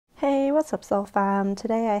What's up, Soul Fam?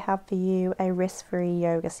 Today I have for you a wrist-free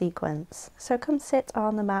yoga sequence. So come sit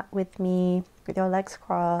on the mat with me with your legs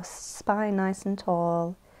crossed, spine nice and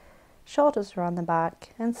tall, shoulders are on the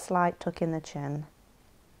back and slight tuck in the chin.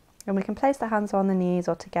 And we can place the hands on the knees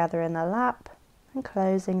or together in the lap and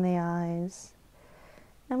closing the eyes.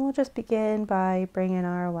 And we'll just begin by bringing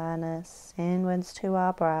our awareness inwards to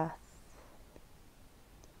our breath.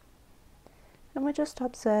 And we're just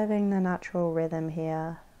observing the natural rhythm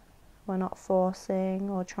here. We're not forcing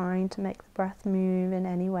or trying to make the breath move in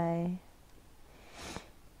any way.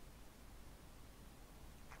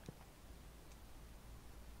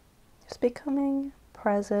 Just becoming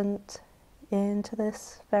present into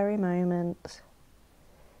this very moment,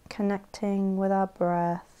 connecting with our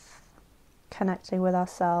breath, connecting with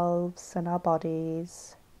ourselves and our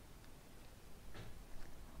bodies.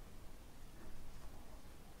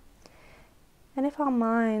 And if our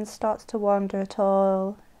mind starts to wander at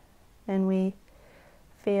all, and we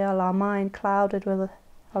feel our mind clouded with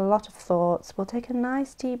a lot of thoughts, we'll take a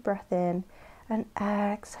nice deep breath in and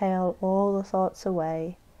exhale all the thoughts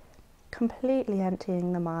away, completely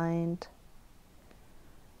emptying the mind,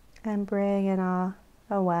 and bringing our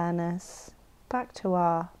awareness back to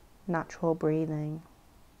our natural breathing.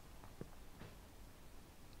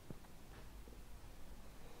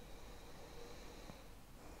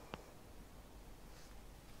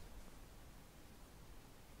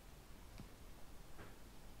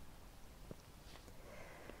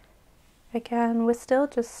 Again, we're still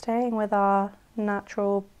just staying with our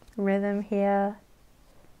natural rhythm here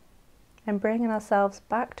and bringing ourselves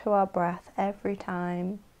back to our breath every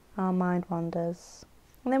time our mind wanders.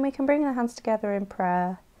 And then we can bring the hands together in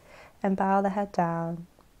prayer and bow the head down,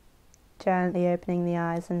 gently opening the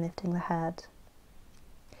eyes and lifting the head.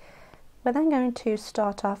 We're then going to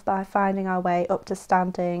start off by finding our way up to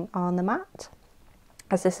standing on the mat,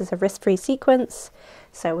 as this is a wrist-free sequence,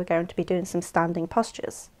 so we're going to be doing some standing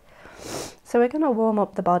postures. So we're going to warm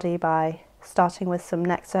up the body by starting with some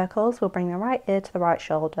neck circles. We'll bring the right ear to the right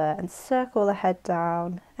shoulder and circle the head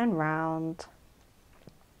down and round.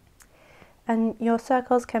 And your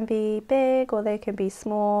circles can be big or they can be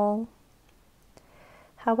small.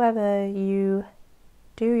 However you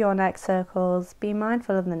do your neck circles, be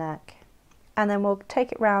mindful of the neck. And then we'll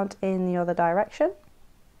take it round in the other direction.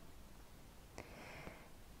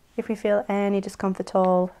 If we feel any discomfort at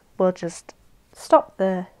all, we'll just stop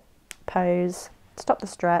the pose, stop the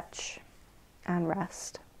stretch and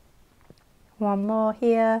rest. One more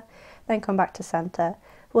here, then come back to center.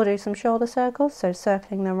 We'll do some shoulder circles, so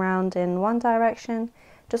circling them round in one direction,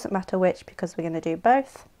 doesn't matter which because we're going to do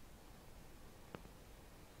both.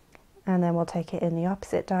 And then we'll take it in the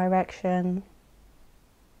opposite direction.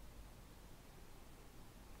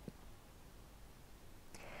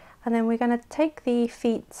 And then we're going to take the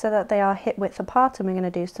feet so that they are hip width apart, and we're going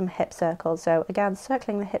to do some hip circles. So again,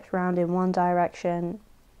 circling the hips round in one direction.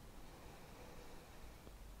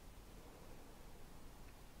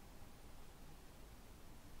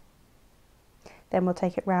 Then we'll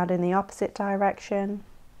take it round in the opposite direction.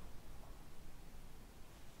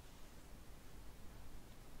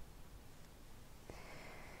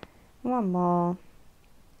 One more.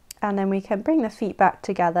 And then we can bring the feet back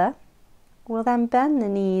together. We'll then bend the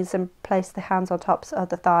knees and place the hands on top of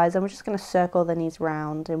the thighs, and we're just going to circle the knees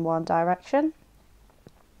round in one direction.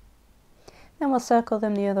 Then we'll circle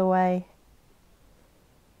them the other way.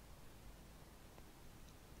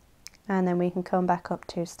 And then we can come back up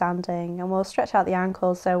to standing, and we'll stretch out the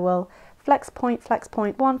ankles, so we'll flex point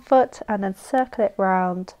one foot and then circle it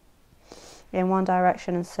round in one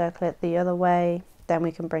direction and circle it the other way. Then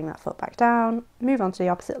we can bring that foot back down, move on to the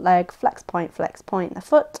opposite leg, flex point the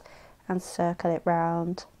foot, and circle it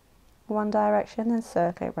round one direction and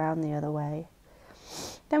circle it round the other way.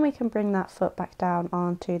 Then we can bring that foot back down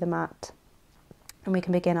onto the mat and we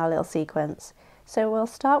can begin our little sequence. So we'll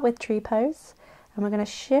start with tree pose, and we're going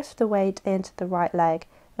to shift the weight into the right leg,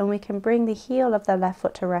 and we can bring the heel of the left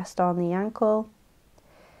foot to rest on the ankle,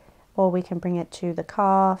 or we can bring it to the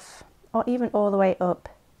calf, or even all the way up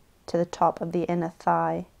to the top of the inner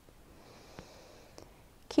thigh.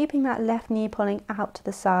 Keeping that left knee pulling out to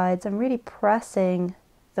the sides and really pressing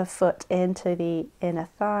the foot into the inner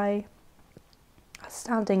thigh. Our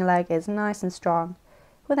standing leg is nice and strong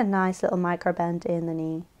with a nice little micro bend in the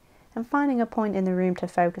knee, and finding a point in the room to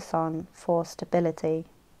focus on for stability.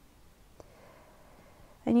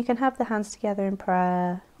 And you can have the hands together in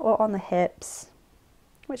prayer or on the hips,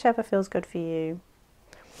 whichever feels good for you.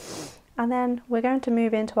 And then we're going to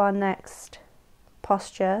move into our next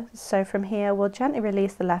posture. So from here we'll gently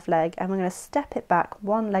release the left leg, and we're going to step it back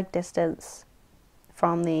one leg distance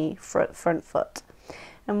from the front foot.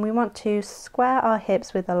 And we want to square our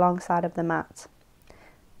hips with the long side of the mat.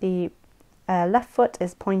 The left foot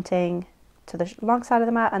is pointing to the long side of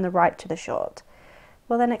the mat and the right to the short.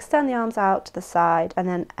 We'll then extend the arms out to the side and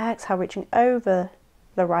then exhale, reaching over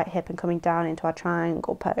the right hip and coming down into our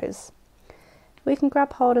triangle pose. We can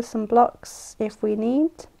grab hold of some blocks if we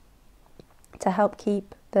need to help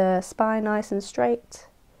keep the spine nice and straight.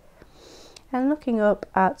 And looking up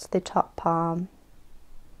at the top palm.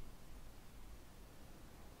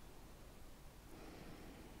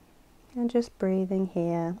 And just breathing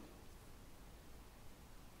here.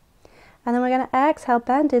 And then we're going to exhale,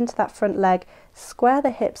 bend into that front leg, square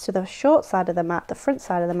the hips to the short side of the mat, the front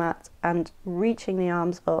side of the mat, and reaching the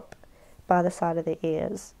arms up by the side of the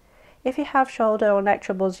ears. If you have shoulder or neck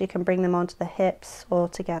troubles, you can bring them onto the hips or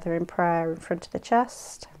together in prayer in front of the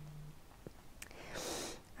chest.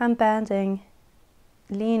 And bending,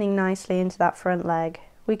 leaning nicely into that front leg.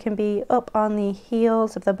 We can be up on the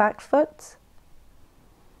heels of the back foot,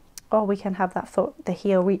 or we can have that foot, the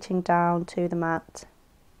heel reaching down to the mat.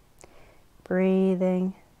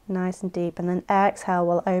 Breathing nice and deep, and then exhale,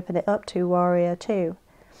 we'll open it up to warrior two.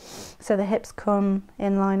 So the hips come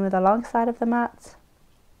in line with the long side of the mat,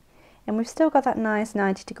 and we've still got that nice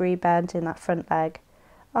 90-degree bend in that front leg.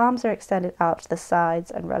 Arms are extended out to the sides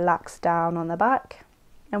and relaxed down on the back,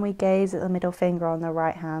 and we gaze at the middle finger on the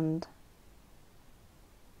right hand.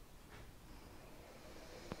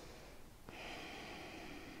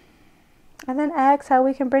 And then exhale,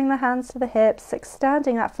 we can bring the hands to the hips,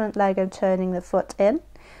 extending that front leg and turning the foot in.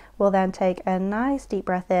 We'll then take a nice deep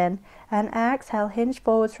breath in and exhale, hinge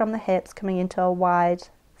forwards from the hips, coming into a wide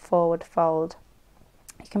forward fold.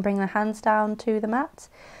 You can bring the hands down to the mat,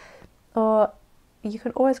 or you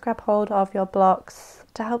can always grab hold of your blocks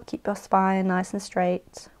to help keep your spine nice and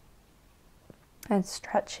straight and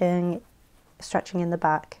stretching in the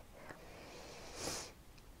back.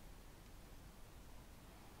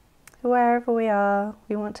 Wherever we are,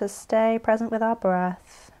 we want to stay present with our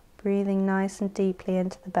breath, breathing nice and deeply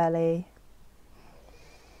into the belly.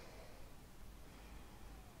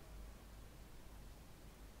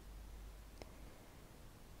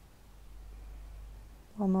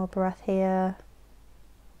 One more breath here.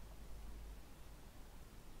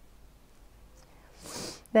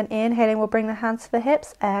 Then inhaling, we'll bring the hands to the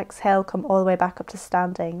hips. Exhale, come all the way back up to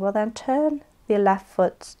standing. We'll then turn the left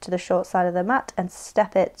foot to the short side of the mat and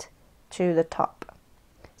step it to the top.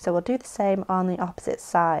 So we'll do the same on the opposite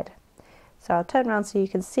side. So I'll turn around so you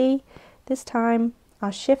can see. This time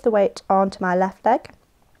I'll shift the weight onto my left leg,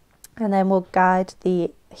 and then we'll guide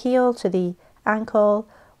the heel to the ankle,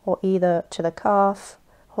 or either to the calf,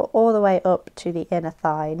 or all the way up to the inner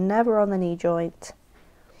thigh, never on the knee joint.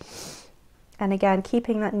 And again,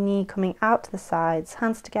 keeping that knee coming out to the sides,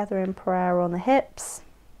 hands together in prayer on the hips,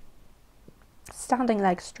 standing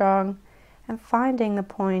legs strong, and finding a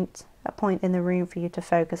point in the room for you to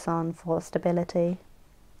focus on for stability.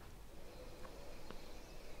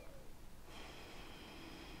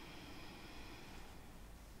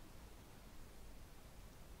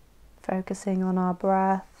 Focusing on our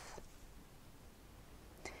breath.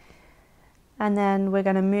 And then we're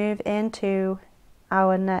going to move into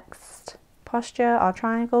our next posture, our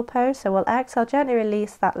triangle pose. So we'll exhale, gently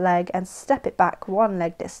release that leg and step it back one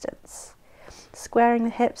leg distance, squaring the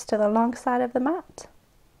hips to the long side of the mat.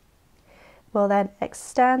 We'll then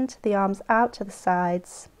extend the arms out to the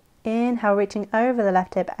sides. Inhale, reaching over the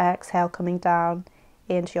left hip. Exhale, coming down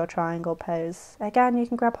into your triangle pose. Again, you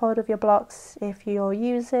can grab hold of your blocks if you're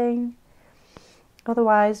using.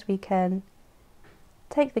 Otherwise, we can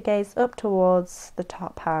take the gaze up towards the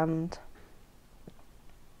top hand.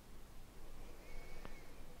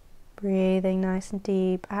 Breathing nice and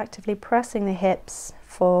deep, actively pressing the hips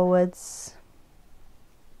forwards.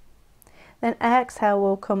 Then exhale,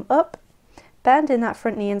 we'll come up, bend in that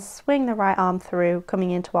front knee and swing the right arm through,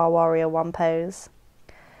 coming into our warrior one pose.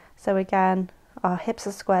 So again, our hips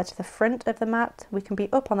are squared to the front of the mat. We can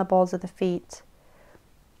be up on the balls of the feet,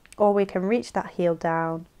 or we can reach that heel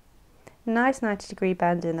down. Nice 90-degree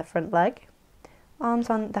bend in the front leg. Arms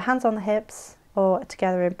on the hands on the hips, or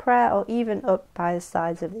together in prayer, or even up by the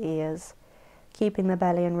sides of the ears. Keeping the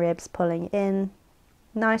belly and ribs pulling in.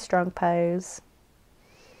 Nice strong pose.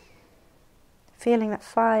 Feeling that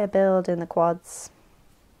fire build in the quads.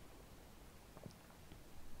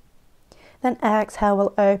 Then exhale,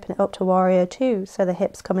 we'll open it up to warrior two, so the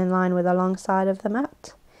hips come in line with the long side of the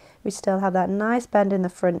mat. We still have that nice bend in the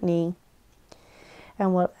front knee.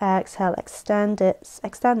 And we'll exhale, extend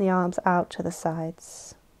the arms out to the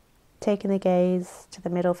sides. Taking the gaze to the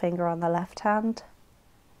middle finger on the left hand.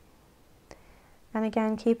 And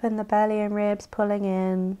again, keeping the belly and ribs pulling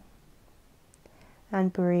in.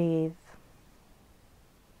 and breathe.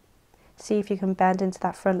 See if you can bend into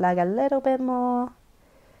that front leg a little bit more.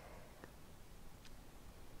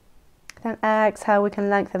 Then exhale, we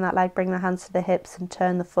can lengthen that leg, bring the hands to the hips and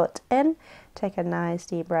turn the foot in. Take a nice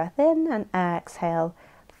deep breath in and exhale,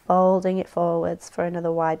 folding it forwards for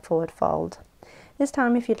another wide forward fold. This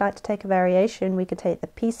time, if you'd like to take a variation, we could take the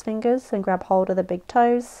peace fingers and grab hold of the big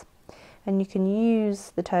toes, and you can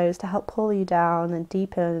use the toes to help pull you down and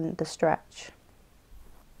deepen the stretch.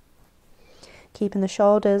 Keeping the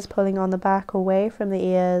shoulders pulling on the back away from the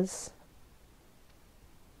ears.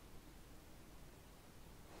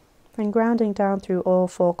 And grounding down through all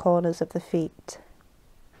four corners of the feet.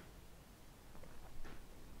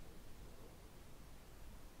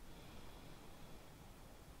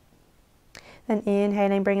 Then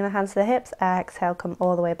inhaling, bringing the hands to the hips, exhale, come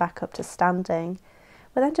all the way back up to standing.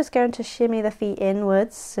 We're then just going to shimmy the feet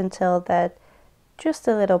inwards until they're just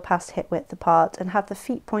a little past hip width apart and have the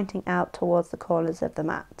feet pointing out towards the corners of the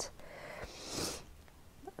mat.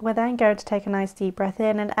 We're then going to take a nice deep breath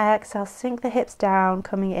in and exhale, sink the hips down,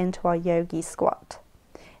 coming into our yogi squat.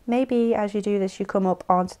 Maybe as you do this, you come up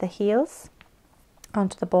onto the heels,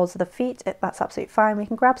 onto the balls of the feet. That's absolutely fine. We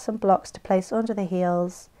can grab some blocks to place under the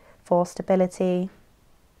heels for stability.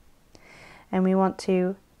 And we want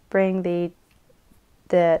to bring the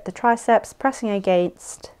triceps pressing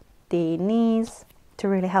against the knees to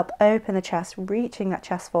really help open the chest, reaching that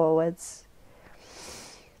chest forwards.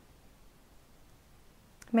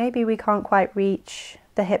 Maybe we can't quite reach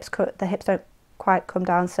the hips don't quite come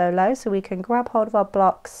down so low, so we can grab hold of our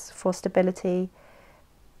blocks for stability,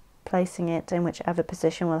 placing it in whichever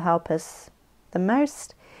position will help us the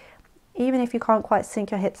most. Even if you can't quite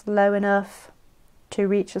sink your hips low enough to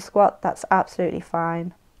reach a squat, that's absolutely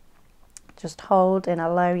fine. Just hold in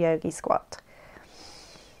a low yogi squat.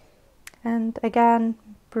 And again,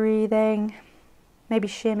 breathing. Maybe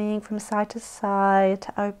shimmying from side to side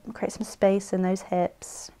to create some space in those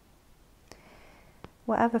hips.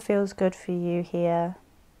 Whatever feels good for you here.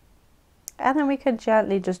 And then we can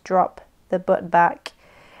gently just drop the butt back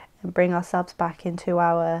and bring ourselves back into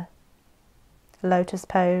our lotus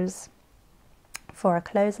pose for a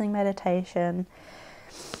closing meditation.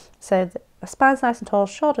 So the spine's nice and tall,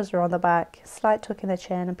 shoulders are on the back, slight tuck in the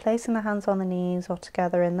chin, and placing the hands on the knees or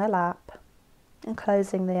together in the lap and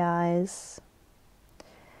closing the eyes.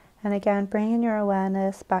 And again, bringing your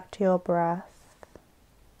awareness back to your breath.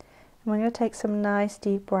 And we're going to take some nice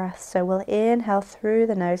deep breaths. So we'll inhale through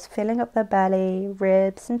the nose, filling up the belly,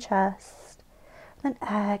 ribs and chest. And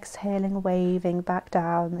then exhaling, waving back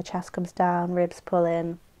down. The chest comes down, ribs pull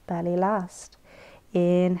in, belly last.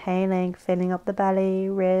 Inhaling, filling up the belly,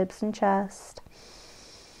 ribs and chest.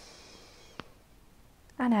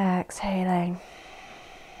 And exhaling.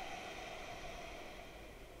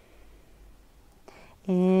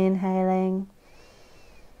 Inhaling,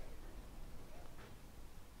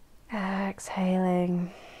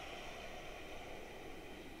 exhaling.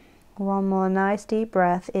 One more nice deep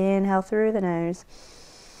breath. Inhale through the nose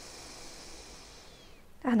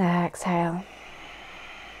and exhale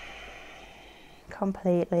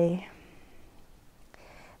completely.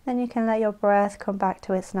 Then you can let your breath come back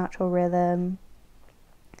to its natural rhythm.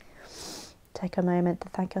 Take a moment to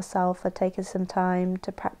thank yourself for taking some time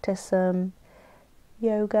to practice some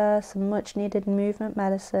yoga, some much needed movement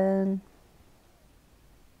medicine.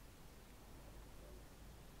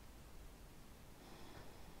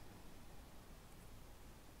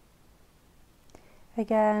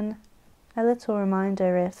 Again, a little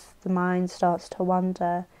reminder, if the mind starts to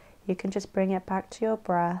wander, you can just bring it back to your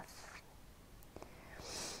breath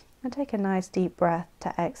and take a nice deep breath to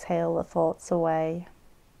exhale the thoughts away.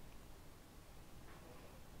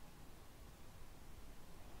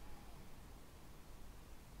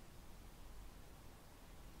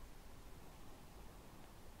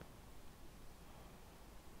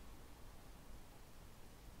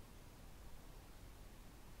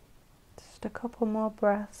 Just a couple more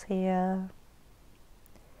breaths here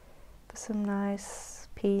for some nice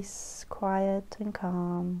peace, quiet and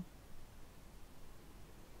calm.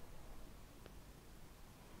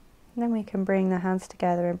 And then we can bring the hands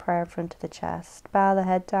together in prayer in front of the chest. Bow the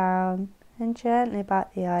head down and gently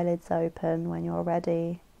bat the eyelids open when you're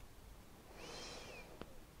ready.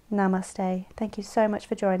 Namaste. Thank you so much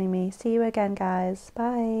for joining me. See you again, guys.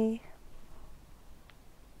 Bye.